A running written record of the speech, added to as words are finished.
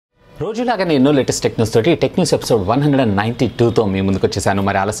రోజులాగానే ఎన్నో లేటెస్ట్ టెక్న్యూస్ తోటి టెక్న్యూస్ ఎపిసోడ్ 192తో మీ ముందుకు వచ్చేసాను.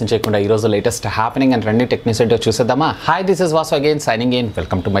 మరి ఆలస్యం చేయకుండా ఈ రోజు లేటెస్ట్ హ్యాపెనింగ్ అండ్ ట్రెండింగ్ టెక్న్యూస్ ఏంటో చూసేద్దామా. Hi, this is Vasu again signing in.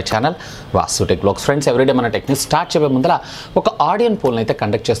 Welcome to my channel VaasuTechVlogs. Friends, everyday మన టెక్న్యూస్ స్టార్ట్ చేయే ముందర ఒక ఆడియన్ పోల్ని అయితే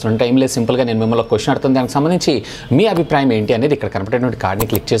కండక్ట్ చేస్తుంటే ఏం లేదు, సింపుల్గా నేను మిమ్మల్ని క్వశ్చన్ అడుగుతుంది. దానికి సంబంధించి మీ అభిప్రాయం ఏంటి అనేది ఇక్కడ కనపడేటువంటి కార్డ్ని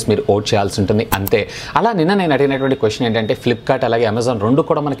క్లిక్ చేసి మీరు ఓట్ చేయాల్సి ఉంటుంది, అంతే. అలా నిన్న నేను అడిగినటువంటి క్వశ్చన్ ఏంటంటే ఫ్లిప్కార్ట్ అలాగే అమెజాన్ రెండు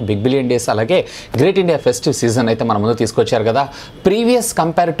కూడా మనకి బిగ్ బిలియన్ డేస్ అలాగే గ్రేట్ ఇండియా ఫెస్టివ్ సీజన్ అయితే మన ముందు తీసుకొచ్చారు కదా. ప్రీవియస్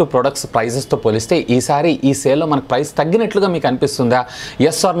కంపేర్ టు ప్రొడక్ట్స్ ప్రైజెస్తో పోలిస్తే ఈసారి ఈ సేల్లో మనకు ప్రైస్ తగ్గినట్లుగా మీకు అనిపిస్తుందా?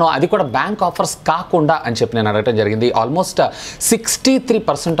 Yes are no? అది కూడా బ్యాంక్ ఆఫర్స్ కాకుండా అని చెప్పి నేను అడగడం జరిగింది. Almost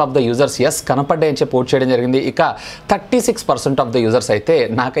 63% of the users yes కనపడ్డాయని చెప్పి ఓట్ చేయడం జరిగింది. ఇక 36% ఆఫ్ ద యూజర్స్ అయితే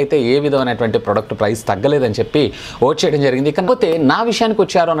నాకైతే ఏ విధమైనటువంటి ప్రొడక్ట్ ప్రైస్ తగ్గలేదని చెప్పి ఓట్ చేయడం జరిగింది. కాకపోతే నా విషయానికి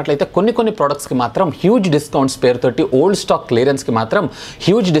వచ్చారు అన్నట్లయితే కొన్ని ప్రొడక్ట్స్కి మాత్రం హ్యూజ్ డిస్కౌంట్స్ పేరుతోటి ఓల్డ్ స్టాక్ క్లియరెన్స్కి మాత్రం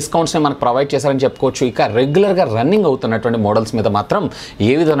హ్యూజ్ డిస్కౌంట్స్ని మనకు ప్రొవైడ్ చేశారని చెప్పుకోవచ్చు. ఇక రెగ్యులర్గా రన్నింగ్ అవుతున్నటువంటి మోడల్స్ మీద మాత్రం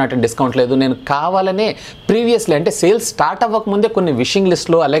ఏ విధమైనటువంటి డిస్కౌంట్ లేదు. నేను కావాలనే ప్రీవియస్లీ అంటే సేల్స్ స్టార్ట్ అవ్వకముందే కొన్ని విషింగ్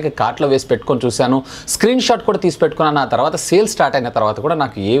లిస్ట్లో అలాగే కార్ట్లో వేసి పెట్టుకొని చూశాను, స్క్రీన్ షాట్ కూడా తీసి పెట్టుకున్నాను. ఆ తర్వాత సేల్ స్టార్ట్ అయిన తర్వాత కూడా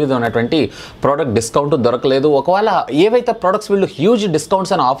నాకు ఏ విధమైనటువంటి ప్రోడక్ట్ డిస్కౌంట్ దొరకలేదు. ఒకవేళ ఏవైతే ప్రోడక్ట్స్ వీళ్ళు హ్యూజ్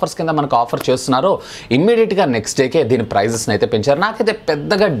డిస్కౌంట్స్ అండ్ ఆఫర్స్ కింద మనకు ఆఫర్ చేస్తున్నారో ఇమ్మీడియట్గా నెక్స్ట్ డేకే దీని ప్రైజెస్ని అయితే పెంచారు. నాకైతే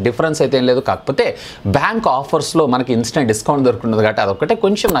పెద్దగా డిఫరెన్స్ అయితే ఏం లేదు. కాకపోతే బ్యాంక్ ఆఫర్స్లో మనకి ఇన్స్టెంట్ డిస్కౌంట్ దొరుకుతుంది కాబట్టి అదొకటే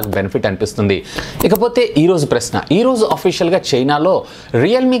కొంచెం నాకు బెనిఫిట్ అనిపిస్తుంది. ఇకపోతే ఈరోజు ప్రశ్న, ఈరోజు అఫీషియల్గా చైనాలో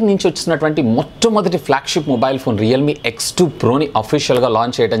రియల్మీ నుంచి వచ్చినటువంటి మొట్టమొదటి ఫ్లాగ్షిప్ మొబైల్ ఫోన్ Realme X2proని అఫీషియల్గా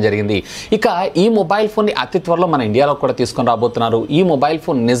లాంచ్ చేయడం జరిగింది. ఇక ఈ మొబైల్ ఫోన్ని అతి త్వరలో మన ఇండియాలో కూడా తీసుకొని రాబోతున్నారు. ఈ మొబైల్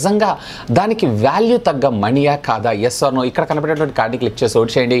ఫోన్ నిజంగా దానికి వాల్యూ తగ్గ మనీయా కాదా? Yes are no? ఇక్కడ కనపడేటువంటి కార్డ్ని క్లిక్ చేసి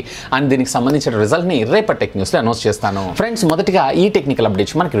ఓట్ చేయండి అండ్ దీనికి సంబంధించిన రిజల్ట్ని రేపటి టెక్ న్యూస్లో అనౌన్స్ చేస్తాను. ఫ్రెండ్స్, మొదటిగా ఈ టెక్నికల్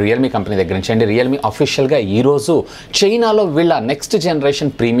అప్డేట్స్ మనకి రియల్మీ కంపెనీ దగ్గర నుంచి అండి. రియల్మీ అఫీషియల్గా ఈరోజు చైనాలో వీళ్ళ next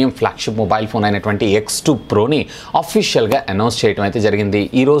generation premium flagship mobile phone అయినటువంటి X2proని అఫీషియల్గా అనౌన్స్ చేయడం అయితే జరిగింది.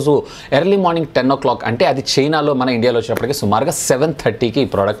 ఈరోజు ఎర్లీ మార్నింగ్ 10 o'clock, అంటే అది చైనాలో మన ఇండియాలో వచ్చినప్పటికీ సుమారుగా 7:30కి ఈ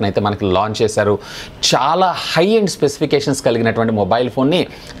ప్రోడక్ట్ని అయితే మనకి లాంచ్ చేశారు. చాలా హై అండ్ స్పెసిఫికేషన్స్ కలిగినటువంటి మొబైల్ ఫోన్ని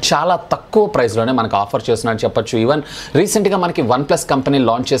చాలా తక్కువ ప్రైస్లోనే మనకు ఆఫర్ చేస్తున్నారని చెప్పొచ్చు. ఈవెన్ రీసెంట్గా మనకి OnePlus కంపెనీ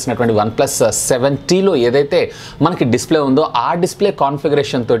లాంచ్ చేసినటువంటి OnePlus 7Tలో ఏదైతే మనకి డిస్ప్లే ఉందో ఆ డిస్ప్లే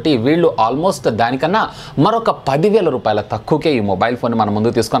కాన్ఫిగరేషన్ తోటి వీళ్ళు ఆల్మోస్ట్ దానికన్నా మరొక 10,000 రూపాయల తక్కువకే ఈ మొబైల్ ఫోన్ మన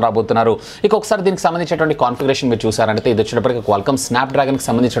ముందు తీసుకొని రాబోతున్నారు. ఇక ఒకసారి దీనికి సంబంధించినటువంటి కాన్ఫిగరేషన్ మీరు చూసారంటే ఇది వచ్చేటప్పటికి Qualcomm Snapdragonకి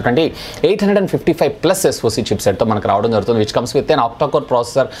సంబంధించినటువంటి 855+ SoC చిప్సెట్తో మనకు రావడం జరుగుతుంది, which comes with an octa-core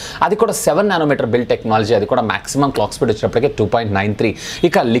processor. అది కూడా 7 nanometer బిల్డ్ టెక్నాలజీ, అది కూడా మాక్సిమం క్లాక్ స్పీడ్ వచ్చేటప్పటికి 2.93.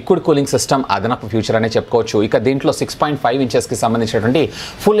 ఇక లిక్విడ్ కూలింగ్ సిస్టమ్ అదనపు ఫ్యూచర్ అనే చెప్పుకోవచ్చు. ఇక దీంట్లో 6.5 inchesకి సంబంధించినటువంటి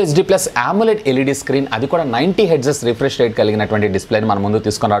full HD+ AMOLED LED screen, అది కూడా 90 Hz రిఫ్రెష్ రేట్ కలిగినటువంటి డిస్ప్లేని మన ముందు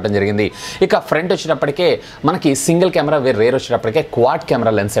తీసుకొని రావడం జరిగింది. ఇక ఫ్రంట్ వచ్చేటప్పటికే మనకి single camera, rare వచ్చేటప్పటికే quad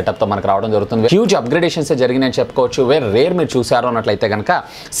camera lens సెటప్తో మనకు రావడం జరుగుతుంది. హ్యూజ్ అప్గ్రేడేషన్స్ జరిగినాయని చెప్పుకోవచ్చు. రేర్ మీరు చూసారు అన్నట్లయితే కనుక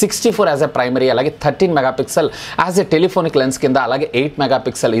 64 యాజ్ ఎ ప్రైమరీ, అలాగే 13 megapixel as a telephonic lens కింద, అలాగే 8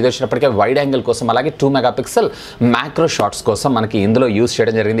 మెగాపిక్సెల్ ఇది వచ్చినప్పటికే వైడ్ యాంగిల్ కోసం, అలాగే 2 మెగాపిక్సెల్ మ్యాక్రో షాట్స్ కోసం మనకి ఇందులో యూజ్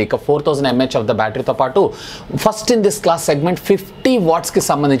చేయడం జరిగింది. ఇక 4000 mAh ఆఫ్ ద బ్యాటరీతో పాటు first in this class segment 50 wattsకి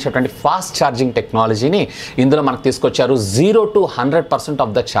సంబంధించినటువంటి ఫాస్ట్ ఛార్జింగ్ టెక్నాలజీని ఇందులో మనకు తీసుకొచ్చారు. 0 to 100%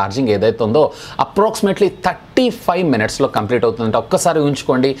 ఆఫ్ ద ఛార్జింగ్ ఏదైతే ఉందో అప్రాక్సిమేట్లీ 35 minutesలో కంప్లీట్ అవుతుందంటే ఒక్కసారి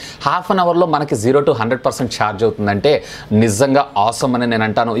ఊహించుకోండి, హాఫ్ అన్ అవర్లో మనకి 0 to 100% ఛార్జ్ అవుతుందంటే నిజంగా ఆసమ్ అని నేను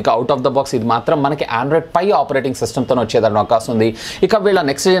అంటాను. ఇక అవుట్ ఆఫ్ ద బాక్స్ ఇది మాత్రం మనకి Android Pie ఆపరేటింగ్ సిస్టమ్తో వచ్చేదాని అవకాశం ఉంది. ఇక వీళ్ళ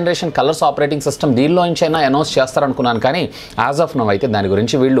next generation colours operating system దీనిలో నుంచి అయినా అనౌన్స్ చేస్తారనుకున్నాను, కానీ యాజ్ ఆఫ్ నౌ అయితే దాని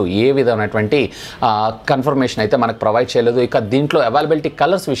గురించి వీళ్ళు ఏ విధమైనటువంటి కన్ఫర్మేషన్ అయితే మనకు ప్రొవైడ్ చేయలేదు. ఇక దీంట్లో అవైలబిలిటీ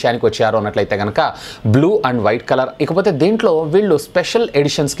కలర్స్ విషయానికి వచ్చారు అన్నట్లయితే కనుక బ్లూ అండ్ వైట్ కలర్. ఇకపోతే దీంట్లో వీళ్ళు స్పెషల్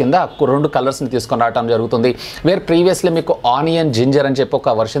ఎడిషన్స్ కింద 2 కలర్స్ని తీసుకొని రావడం జరుగుతుంది. వేర్ ప్రీవియస్లీ మీకు ఆనియన్ జింజర్ అని చెప్పి ఒక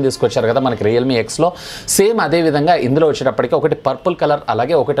వర్షన్ తీసుకొచ్చారు కదా మనకి Realme Xలో, సేమ్ అదే విధంగా ఇందులో వచ్చేటప్పటికి ఒకటి పర్పుల్ కలర్,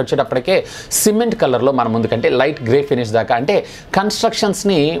 అలాగే ఒకటి వచ్చేటప్పటికే సిమెంట్ కలర్లో మన ముందు కంటే లైట్ గ్రే ఫినిష్ దాకా, అంటే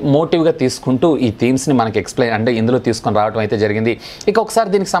కన్స్ట్రక్షన్స్ని మోటివ్గా తీసుకుంటూ ఈ థీమ్స్ని మనకి ఎక్స్ప్లెయిన్ అంటే ఇందులో తీసుకొని రావడం అయితే జరిగింది. ఇక ఒకసారి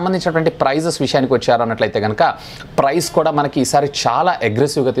దీనికి సంబంధించినటువంటి ప్రైజెస్ విషయానికి వచ్చారు అన్నట్లయితే కనుక ప్రైస్ కూడా మనకి ఈసారి చాలా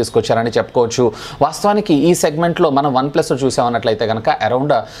అగ్రెసివ్గా తీసుకొచ్చారని చెప్పుకోవచ్చు. వాస్తవానికి ఈ సెగ్మెంట్లో మనం OnePlus చూసామన్నట్లయితే కనుక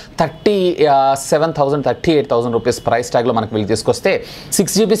అరౌండ్ 37,000 38,000 రూపీస్ ప్రైస్ ట్యాగ్లో మనకి వీళ్ళు తీసుకొస్తే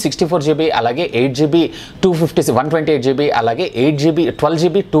 6GB 64GB అలాగే 8GB 128GB అలాగే 8GB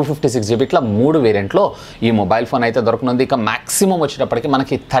 12GB 256GB ఇట్లా 3 వేరియంట్లో ఈ మొబైల్ ఫోన్ అయితే దొరకనుంది. ఇక మాక్సిమం వచ్చేటప్పటికి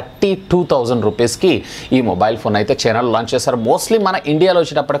మనకి 32,000 రూపీస్కి ఈ మొబైల్ ఫోన్ అయితే చైనాలో లాంచ్ చేశారు. మోస్ట్లీ మన ఇండియాలో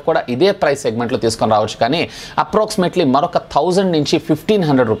వచ్చేటప్పటికి కూడా ఇదే ప్రైస్ సెగ్మెంట్లో తీసుకొని రావచ్చు, కానీ అప్రాక్సిమేట్లీ మరొక 1000 నుంచి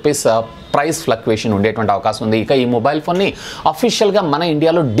 1500 రూపీస్ ప్రైస్ ఫ్లక్చుయేషన్ ఉండేటువంటి అవకాశం ఉంది. ఇక ఈ మొబైల్ ఫోన్ని అఫీషియల్గా మన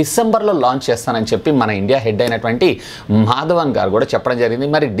ఇండియాలో డిసెంబర్లో లాంచ్ చేస్తానని చెప్పి మన ఇండియా హెడ్ అయినటువంటి మాధవన్ గారు కూడా చెప్పడం జరిగింది.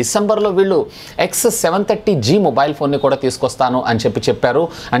 మరి డిసెంబర్లో వీళ్ళు X730G మొబైల్ ఫోన్ని కూడా తీసుకొస్తాను అని చెప్పారు,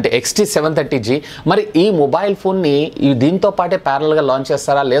 అంటే XT730G. మరి ఈ మొబైల్ ఫోన్ని దీంతో పాటే ప్యారల్గా లాంచ్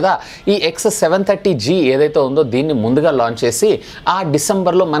చేస్తారా, లేదా ఈ X730G ఏదైతే ఉందో దీన్ని ముందుగా లాంచ్ చేసి ఆ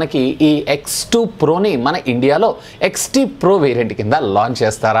డిసెంబర్లో మనకి ఈ X2 ప్రోని మన ఇండియాలో XT Pro వేరియంట్ కింద లాంచ్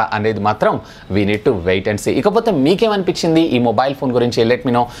చేస్తారా అనేది మాత్రం we need to wait and see. ఇకపోతే మీకేమనిపించింది ఈ మొబైల్ ఫోన్ గురించి? లెట్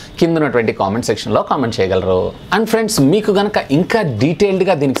మీ నో కింద ఉన్నటువంటి కామెంట్ సెక్షన్లో కామెంట్ చేయగలరు. అండ్ ఫ్రెండ్స్, మీకు కనుక ఇంకా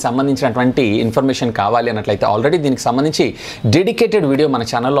డీటెయిల్డ్గా దీనికి సంబంధించినటువంటి ఇన్ఫర్మేషన్ కావాలి అన్నట్లయితే ఆల్రెడీ దీనికి సంబంధించి డెడికేటెడ్ వీడియో మన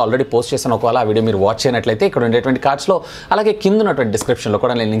ఛానల్లో ఆల్రెడీ పోస్ట్ చేశాను. ఒకవేళ ఆ వీడియో మీరు వాచ్ చేయనట్లయితే ఇక్కడ ఉండేటువంటి కార్డ్స్లో అలాగే కింద ఉన్నటువంటి డిస్క్రిప్షన్లో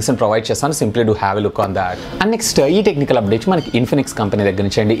కూడా నేను లింక్స్ని ప్రొవైడ్ చేస్తాను. Simply do have a look on that. And next ఈ టెక్నికల్ అప్డేట్స్ మనకి ఇన్ఫినిక్స్ కంపెనీ దగ్గర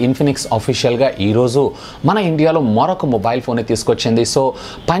నుంచి అండి. ఇన్ఫినిక్స్ అఫీషియల్గా ఈరోజు మన ఇండియాలో మరొక మొబైల్ ఫోన్ తీసుకొచ్చింది. సో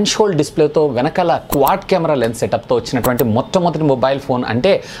పంచ్ హోల్ డిస్ప్లేతో వెనకాల క్వాడ్ కెమెరా లెన్స్ సెటప్తో వచ్చినటువంటి మొట్టమొదటి మొబైల్ ఫోన్,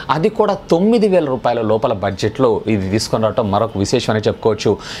 అంటే అది కూడా 9,000 రూపాయల లోపల బడ్జెట్లో ఇది తీసుకొని రావడం మరొక విశేషం అని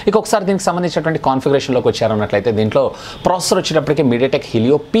చెప్పుకోవచ్చు. ఇక ఒకసారి దీనికి సంబంధించినటువంటి కాన్ఫిగరేషన్లోకి వచ్చారన్నట్లయితే దీంట్లో ప్రాసెసర్ వచ్చేటప్పటికి మీడియాటెక్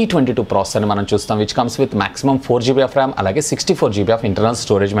హీలియో P22 ప్రాసెసర్ అని మనం చూస్తాం, which comes with maximum 4GB of RAM అలాగే 64GB of internal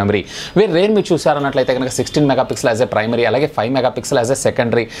storage memory. వేరే రేర్ మీరు చూసారన్నట్లయితే కనుక 16 మెగాపిక్సెల్ యాజ్ ఏ ప్రైమరీ, అలాగే 5 మెగాపిక్సెల్ యాజ్ ఏ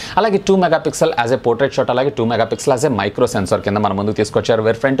సెకండరీ, అలాగే 2 megapixel as a portrait shot, అలాగే 2 megapixel as a micro sensor కింద మన ముందుకు తీసుకొచ్చారు.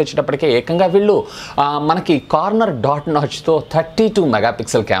 వేరే ఫ్రంట్ వచ్చేటప్పటికే ఏకంగా వీళ్ళు మనకి కార్నర్ డాట్ నాచ్తో 32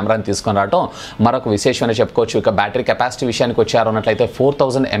 మెగాపిక్సెల్ కెమెరాని తీసుకొని రావడం మరొక విశేషం అని చెప్పుకోవచ్చు. ఇక బ్యాటరీ కెపాసిటీ విషయానికి వచ్చారు అన్నట్లయితే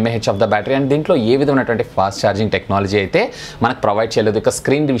 4000 mAh of the battery, and దీంట్లో ఏ విధమైనటువంటి ఫాస్ట్ ఛార్జింగ్ టెక్నాలజీ అయితే మనకు ప్రొవైడ్ చేయలేదు. ఇక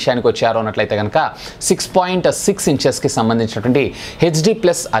స్క్రీన్ విషయానికి వచ్చారు అన్నట్లయితే కనుక 6.6 ఇంచెస్కి సంబంధించినటువంటి HD+,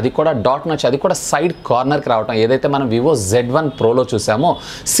 అది కూడా డాట్ నాచ్, అది కూడా సైడ్ కార్నర్కి రావడం, ఏదైతే మనం వివో Z1 ప్రోలో చూసామో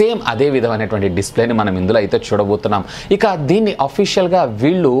సేమ్ అదే విధమైనటువంటి డిస్ప్లేని మనం ఇందులో అయితే చూడబోతున్నాం. ఇక దీన్ని అఫీషియల్గా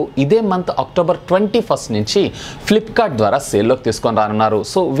వీళ్ళు ఇదే మంత్ అక్టోబర్ 21 నుంచి ఫ్లిప్కార్ట్ ద్వారా సేల్లోకి తీసుకొని రానున్నారు.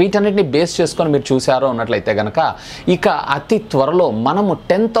 సో వీటన్నిటిని బేస్ చేసుకొని మీరు చూసారో అన్నట్లయితే కనుక ఇక అతి త్వరలో మనము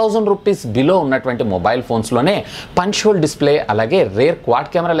 10,000 రూపీస్ బిలో ఉన్నటువంటి మొబైల్ ఫోన్స్లోనే పంచ్ హోల్ డిస్ప్లే అలాగే రేర్ క్వాడ్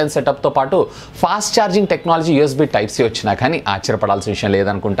కెమెరా లెన్స్ సెటప్తో పాటు fast charging technology USB Type-C వచ్చినా కానీ ఆశ్చర్యపడాల్సిన విషయం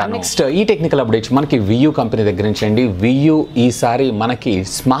లేదనుకుంటాను. నెక్స్ట్ ఈ టెక్నికల్ అప్డేట్స్ మనకి VU కంపెనీ దగ్గర నుంచి అండి. VU ఈసారి మనకి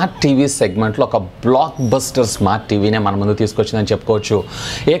స్మార్ట్ టీవీ సెగ్మెంట్లో ఒక బ్లాక్ బస్టర్ స్మార్ట్ టీవీనే మన ముందు తీసుకొచ్చిందని చెప్పుకోవచ్చు.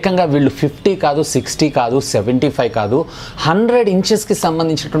 ఏకంగా వీళ్ళు 50 కాదు, 60 కాదు, 75 కాదు, 100 ఇంచెస్కి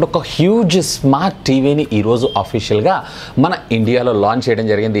సంబంధించినటువంటి ఒక హ్యూజ్ స్మార్ట్ టీవీని ఈరోజు అఫీషియల్గా మన ఇండియాలో లాంచ్ చేయడం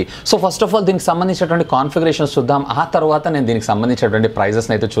జరిగింది. సో ఫస్ట్ ఆఫ్ ఆల్ దీనికి సంబంధించినటువంటి కాన్ఫిగరేషన్స్ చూద్దాం, ఆ తర్వాత నేను దీనికి సంబంధించినటువంటి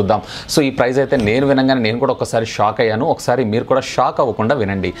ప్రైజెస్ని అయితే చూద్దాం. సో ఈ ప్రైస్ అయితే నేను వినగానే నేను కూడా ఒకసారి షాక్ అయ్యాను, ఒకసారి మీరు కూడా షాక్ అవ్వకుండా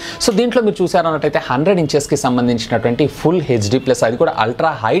వినండి. సో దీంట్లో మీరు చూసారన్నట్టయితే 100 ఇంచెస్కి సంబంధించినటువంటి ఫుల్ HD+, అది కూడా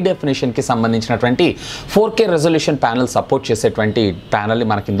అల్ట్రా హై డెఫినేషన్కి సంబంధించినటువంటి 4K రెజల్యూషన్ ప్యానల్ సపోర్ట్ చేసేటువంటి ప్యానల్ని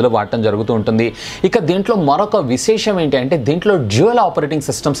మనకి ఇందులో వాడటం జరుగుతూ ఉంటుంది. ఇక దీంట్లో మరొక విశేషం ఏంటి అంటే దీంట్లో డ్యూయల్ ఆపరేటింగ్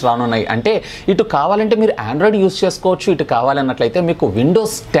సిస్టమ్స్ రానున్నాయి. అంటే ఇటు కావాలంటే మీరు ఆండ్రాయిడ్ యూస్ చేసుకోవచ్చు, ఇటు కావాలన్నట్లయితే మీకు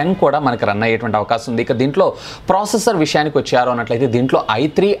విండోస్ 10 కూడా మనకి రన్ అయ్యేటువంటి అవకాశం ఉంది. ఇక దీంట్లో ప్రాసెసర్ విషయానికి వచ్చారు అన్నట్లయితే దీంట్లో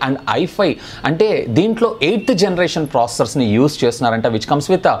i3 అండ్ i5, అంటే దీంట్లో 8th జనరేషన్ ప్రాసెసర్స్ని యూస్ చేస్తున్నారంట, which comes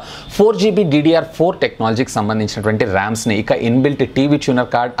with 4GB DDR4 టెక్నాలజీకి సంబంధించినటువంటి ర్యామ్స్ని. ఇక ఇన్బిల్ట్ టీవీ ట్యూనర్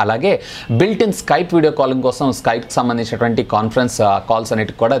కార్డ్, అలాగే built in Skype video calling కోసం స్కైప్కి సంబంధించినటువంటి కాన్ఫరెన్స్ కాల్స్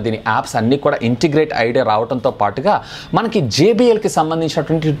అన్నిటికి కూడా దీని యాప్స్ అన్నీ కూడా ఇంటిగ్రేట్ ఐడియా రావడంతో పాటుగా మనకి JBLకి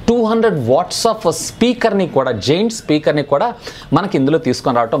సంబంధించినటువంటి 200 వాట్స్ ఆఫ్ స్పీకర్ని కూడా, జైంట్ స్పీకర్ని కూడా మనకి ఇందులో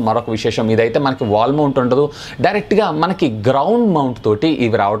తీసుకొని రావడం మరొక విశేషం. ఇదైతే మనకి వాల్ మౌంట్ ఉండదు, డైరెక్ట్గా మనకి గ్రౌండ్ మౌంట్ తోటి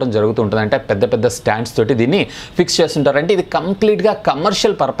ఇవి రావడం జరుగుతుంటుంది. అంటే పెద్ద పెద్ద స్టాండ్స్ తోటి దీన్ని ఫిక్స్ చేస్తుంటారు. అంటే ఇది కంప్లీట్గా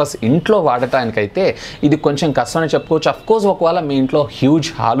కమర్షియల్ పర్పస్, ఇంట్లో వాడటానికైతే ఇది కొంచెం కష్టం అని చెప్పుకోవచ్చు. అఫ్కోర్స్ ఒకవేళ మీ ఇంట్లో హ్యూజ్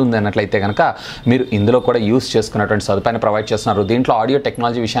హాల్ ఉంది అన్నట్లయితే కనుక మీరు ఇందులో కూడా యూస్ చేసుకున్నటువంటి సదుపాయాన్ని ప్రొవైడ్ చేస్తున్నారు. దీంట్లో ఆడియో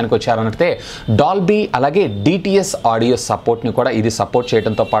టెక్నాలజీ విషయానికి వచ్చారన్నట్టే డాల్బీ అలాగే DTS ఆడియో సపోర్ట్ని కూడా ఇది సపోర్ట్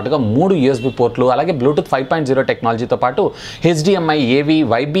చేయడంతో పాటుగా 3 USB పోర్ట్లు, అలాగే బ్లూటూత్ 5.0 టెక్నాలజీతో పాటు HDMI, AV,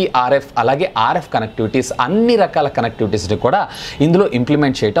 YB-RF అలాగే RF కనెక్టివిటీస్, అన్ని రకాల కనెక్టివిటీస్ని కూడా ఇందులో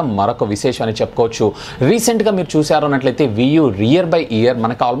ఇంప్లిమెంట్ చేయడం మరొక విశేషం అని చెప్పుకోవచ్చు. రీసెంట్గా మీరు చూసారు అన్నట్లయితే VU ఇయర్ బై ఇయర్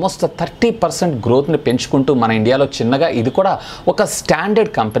మనకు ఆల్మోస్ట్ 30% గ్రోత్ని పెంచుకుంటూ మన ఇండియాలో చిన్నగా ఇది కూడా ఒక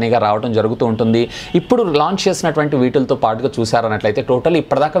స్టాండర్డ్ కంపెనీగా రావడం జరుగుతూ ఉంటుంది. ఇప్పుడు లాంచ్ చేసినటువంటి వీటితో పాటుగా చూసారన్నట్లయితే టోటల్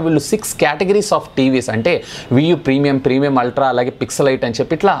ఇప్పటిదాకా వీళ్ళు 6 కేటగిరీస్ ఆఫ్ టీవీస్, అంటే VU ప్రీమియం, ప్రీమియం అల్ట్రా, అలాగే పిక్సలైట్ అని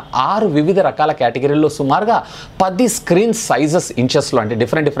చెప్పి ఇట్లా 6 వివిధ రకాల కేటగిరీల్లో సుమారుగా 10 స్క్రీన్ సైజెస్ ఇంచెస్లో, అంటే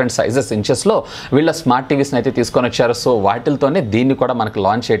డిఫరెంట్ సైజెస్ ఇంచెస్లో వీళ్ళ స్మార్ట్ టీవీస్ని అయితే తీసుకొని వచ్చారు. సో వాటితోనే దీన్ని కూడా మనకు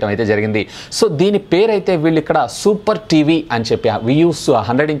లాంచ్ చేయడం అయితే జరిగింది. సో దీని పేరు అయితే వీళ్ళు ఇక్కడ సూపర్ టీవీ అని చెప్పి VU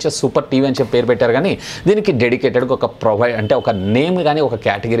 100 ఇంచెస్ సూపర్ టీవీ అని చెప్పి పేరు పెట్టారు, కానీ దీనికి డెడికేటెడ్గా ఒక అంటే ఒక నేమ్ కానీ ఒక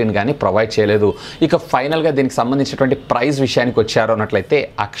కేటగిరీని కానీ ప్రొవైడ్ చేయలేదు. ఇక ఫైనల్గా దీనికి సంబంధించినటువంటి ప్రైస్ విషయానికి వచ్చారు అన్నట్లయితే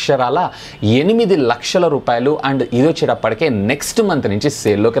అక్షరాల 8 లక్షల రూపాయలు. అండ్ ఇది వచ్చేటప్పటికే నెక్స్ట్ మంత్ నుంచి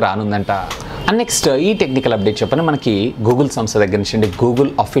సేల్లోకి రానుందంట. అండ్ నెక్స్ట్ ఈ టెక్నికల్ అప్డేట్ చెప్పని మనకి గూగుల్ సంస్థ దగ్గర నుంచి గూగుల్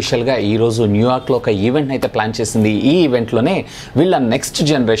అఫీషియల్గా ఈరోజు న్యూయార్క్లో ఒక ఈవెంట్ అయితే ప్లాన్ చేసింది. ఈ ఈవెంట్లోనే వీళ్ళ next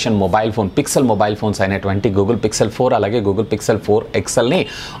generation mobile phone pixel mobile phones అయినటువంటి గూగుల్ పిక్సెల్ 4 అలాగే గూగుల్ పిక్సెల్ 4 XLని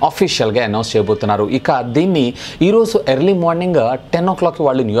అఫీషియల్గా అనౌన్స్ చేయబోతున్నారు. ఇక దీన్ని ఈరోజు ఎర్లీ మార్నింగ్ 10 o'clock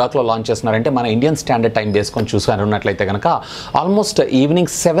వాళ్ళు న్యూయార్క్లో లాంచ్ చేస్తున్నారంటే మన ఇండియన్ స్టాండర్డ్ టైం వేసుకొని చూసుకున్నట్లయితే కనుక ఆల్మోస్ట్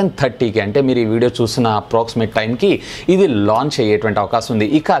ఈవినింగ్ 7:30కి అంటే మీరు ఈ వీడియో చూసిన అప్రాక్సిమేట్ టైంకి ఇది లాంచ్ అయ్యేటువంటి అవకాశం ఉంది.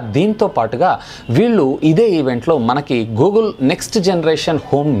 ఇక దీంతో పాటుగా వీళ్ళు ఇదే ఈవెంట్లో మనకి గూగుల్ నెక్స్ట్ జనరేషన్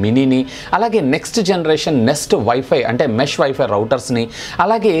హోమ్ మినీని అలాగే నెక్స్ట్ జనరేషన్ నెస్ట్ వైఫై అంటే మెష్ వైఫై రౌటర్స్ని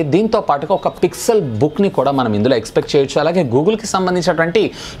అలాగే దీంతో పాటుగా ఒక పిక్సెల్ బుక్ని కూడా మనం ఇందులో ఎక్స్పెక్ట్ చేయొచ్చు. అలాగే గూగుల్కి సంబంధించినటువంటి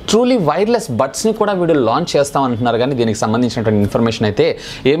ట్రూలీ వైర్లెస్ బడ్స్ని కూడా వీళ్ళు లాంచ్ చేస్తామంటున్నారు. కానీ దీనికి సంబంధించినటువంటి ఇన్ఫర్మేషన్ అయితే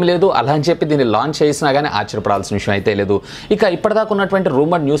ఏమి లేదు. అలా అని చెప్పి దీన్ని లాంచ్ చేసినా కానీ ఆశ్చర్యపడాల్సిన విషయం అయితే లేదు. ఇక ఇప్పటిదాకా ఉన్నటువంటి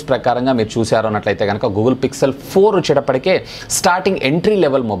రూమర్ న్యూస్ ప్రకారంగా మీరు చూసారు అన్నట్లయితే కనుక Google pixel 4 వచ్చేటప్పటికే starting entry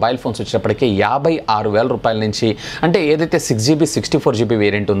level mobile phones వచ్చేటప్పటికే 56,000 రూపాయల నుంచి అంటే ఏదైతే 6GB 64GB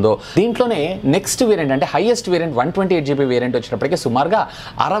వేరియంట్ ఉందో దీంట్లోనే నెక్స్ట్ వేరియంట్ అంటే హైయెస్ట్ వేరియంట్ 128GB వేరియంట్ వచ్చేటప్పటికే సుమారుగా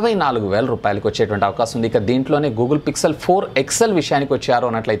 64,000 రూపాయలకి వచ్చేటువంటి అవకాశం ఉంది. ఇక దీంట్లోనే గూగుల్ పిక్సెల్ 4 XL విషయానికి వచ్చారు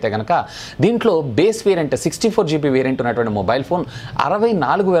అన్నట్లయితే కనుక దీంట్లో బేస్ వేరియంట్ 64GB వేరియంట్ ఉన్నటువంటి మొబైల్ ఫోన్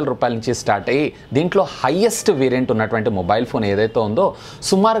 64,000 రూపాయల నుంచి స్టార్ట్ అయ్యి దీంట్లో హైయెస్ట్ వేరియంట్ ఉన్నటువంటి మొబైల్ ఫోన్ ఏదైతే ఉందో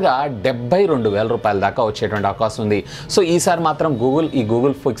సుమారుగా 72,000 రూపాయల దాకా వచ్చేటువంటి అవకాశం ఉంది. సో ఈసారి మాత్రం ఈ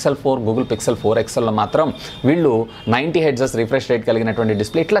గూగుల్ పిక్సెల్ 4 గూగుల్ పిక్సెల్ 4 XLలో మాత్రం వీళ్ళు 90 Hz రిఫ్రెష్ రేట్ కలిగినటువంటి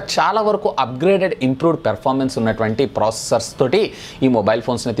డిస్ప్లే ఇట్లా చాలా వరకు అప్గ్రేడెడ్ ఇంప్రూవ్డ్ పెర్ఫార్మెన్స్ ఉన్నటువంటి ప్రాసెసర్స్ తోటి ఈ మొబైల్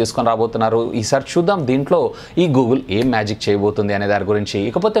ఫోన్స్ని తీసుకొని రాబోతున్నారు. ఈసారి చూద్దాం దీంట్లో ఈ గూగుల్ ఏం మ్యాజిక్ చేయబోతుంది అనే దాని గురించి.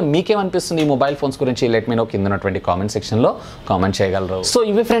 ఇకపోతే మీకేమనిపిస్తుంది ఈ మొబైల్ ఫోన్స్ గురించి లెట్ మీ నో కింద ఉన్నటువంటి కామెంట్ సెక్షన్లో కామెంట్ చేయగలరు. సో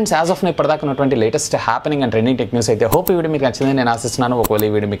ఇవి ఫ్రెండ్స్ యాజ్ ఆఫ్ ఇప్పటిదాకా ఉన్నటువంటి latest happening and trending tech news అయితే హోప్ ఈ వీడియో మీకు నచ్చిందని నేను ఆశిస్తున్నాను. ఒకవేళ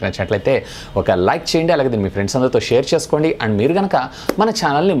ఈ వీడియో మీకు నచ్చినట్లయితే ఒక లైక్ చేయండి అలాగే మీ ఫ్రెండ్స్ అందరితో షేర్ చేసుకోండి. అండ్ మీరు కనుక మన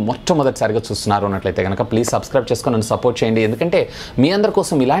ఛానల్ని మొట్టమొదటిసారిగా చూస్తున్నారు అన్నట్లయితే కనుక ప్లీజ్ సబ్స్క్రైబ్ చేసుకొని నన్ను సపోర్ట్ చేయండి. ఎందుకంటే మీ అందరి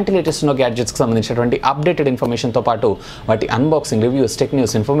కోసం ఇలాంటి లేటెస్ట్ గ్యాడ్జెట్స్కి సంబంధించినటువంటి అప్డేటెడ్ ఇన్ఫర్మేషన్తో పాటు వాటి unboxing reviews tech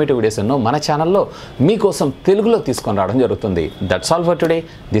news informative videos ఎన్నో మన ఛానల్లో మీకోసం తెలుగులో తీసుకొని రావడం జరుగుతుంది. That's all for today.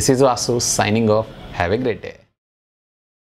 This is Vasu signing off. Have a great day.